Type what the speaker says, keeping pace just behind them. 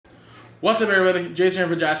What's up, everybody? Jason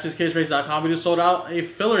here for JaspysCaseBreaks.com. We just sold out a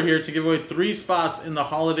filler here to give away 3 spots in the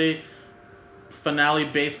holiday finale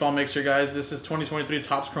baseball mixer, guys. This is 2023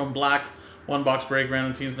 Topps Chrome Black 1-box break,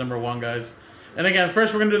 random teams number 1, guys. And again,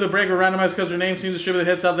 first we're going to do the break. We'll randomize because their names seem to distribute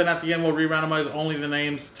the hits out. Then at the end, we'll re-randomize only the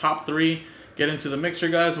names. Top 3 get into the mixer,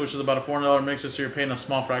 guys, which is about a $400 mixer, so you're paying a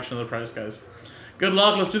small fraction of the price, guys. Good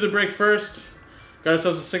luck. Let's do the break first. Got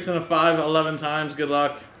ourselves a 6 and a 5, 11 times. Good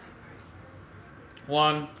luck.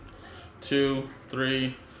 1, 2,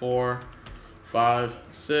 3, 4, 5,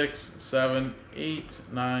 6, 7, 8,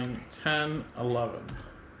 9, 10, 11.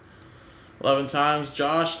 11 times.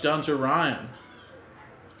 Josh down to Ryan.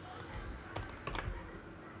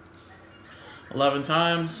 11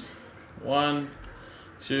 times. 1,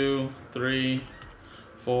 2, 3,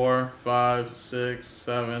 4, 5, 6,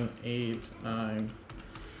 7, 8, 9,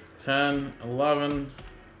 10, 11.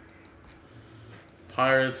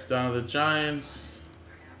 Pirates down to the Giants.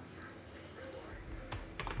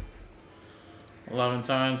 11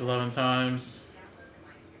 times, 11 times.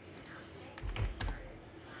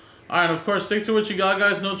 Alright, and of course, stick to what you got,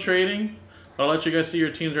 guys. No trading. But I'll let you guys see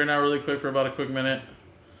your teams right now really quick for about a quick minute.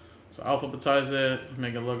 So alphabetize it,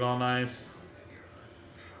 make it look all nice.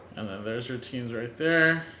 And then there's your teams right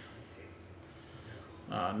there.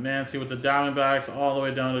 Nancy with the Diamondbacks, all the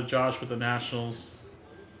way down to Josh with the Nationals.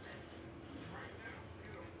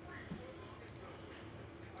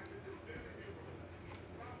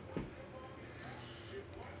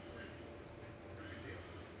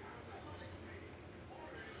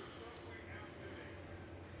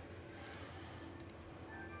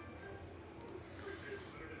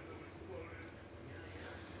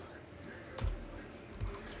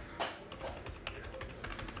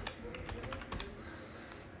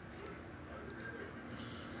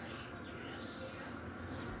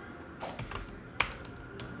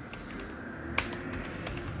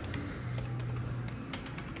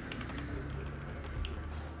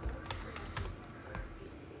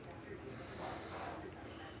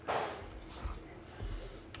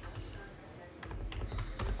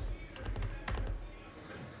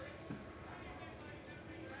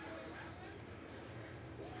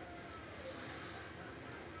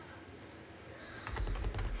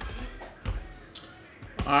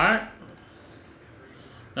 Alright,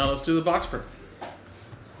 now let's do the box break.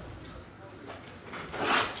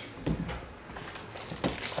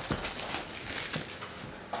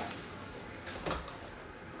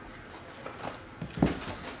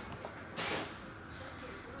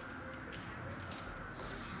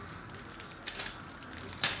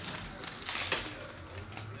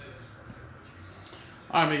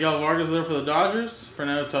 Alright, Miguel Vargas there for the Dodgers,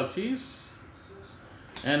 Fernando Tatis.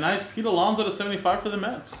 And nice Pete Alonso to 75 for the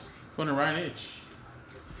Mets. Going to Ryan H.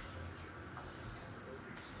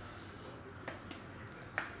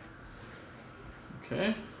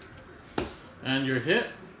 Okay. And your hit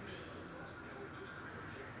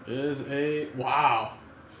is a... Wow.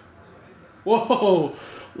 Whoa.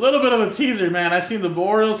 A little bit of a teaser, man. I seen the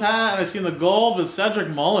Orioles hat and I seen the gold, but Cedric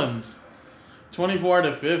Mullins. 24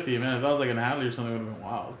 to 50. Man, if that was like an Hadley or something, it would have been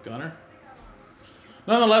wild. Gunner.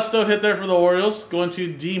 Nonetheless, still hit there for the Orioles. Going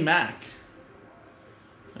to D-Mac.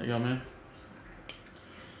 There you go, man.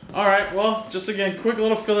 Alright, well, just again, quick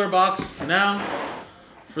little filler box now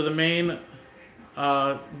for the main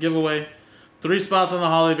giveaway. 3 spots on the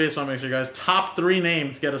holiday baseball mixer, guys. Top 3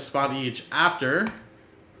 names get a spot each after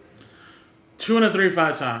 2 and a 3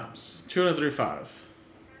 5 times. 2 and a 3 5.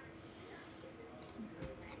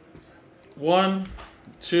 1,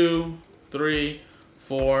 2, 3,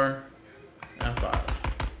 4, and 5.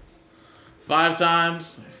 5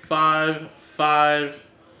 times. 5, 5.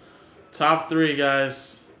 Top 3,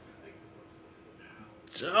 guys.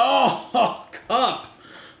 Oh, Cup.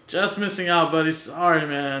 Just missing out, buddy. Sorry,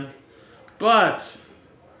 man. But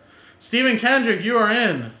Stephen Kendrick, you are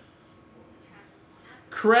in.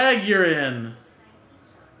 Craig, you're in.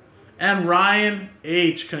 And Ryan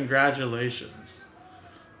H, congratulations.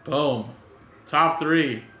 Boom. Top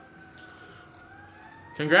 3.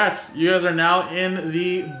 Congrats. You guys are now in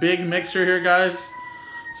the big mixer here, guys.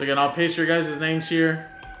 So again, I'll paste your guys' names here.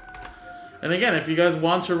 And again, if you guys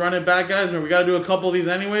want to run it back, guys, I mean, we got to do a couple of these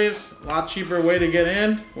anyways. A lot cheaper way to get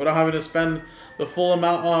in without having to spend the full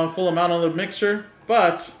amount on the mixer.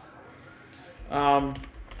 But I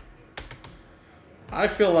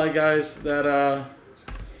feel like, guys, that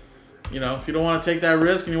you know, if you don't want to take that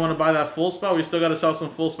risk and you want to buy that full spot, we still got to sell some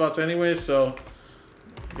full spots anyways. So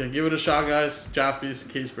again, give it a shot, guys.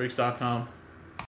 JaspysCaseBreaks.com.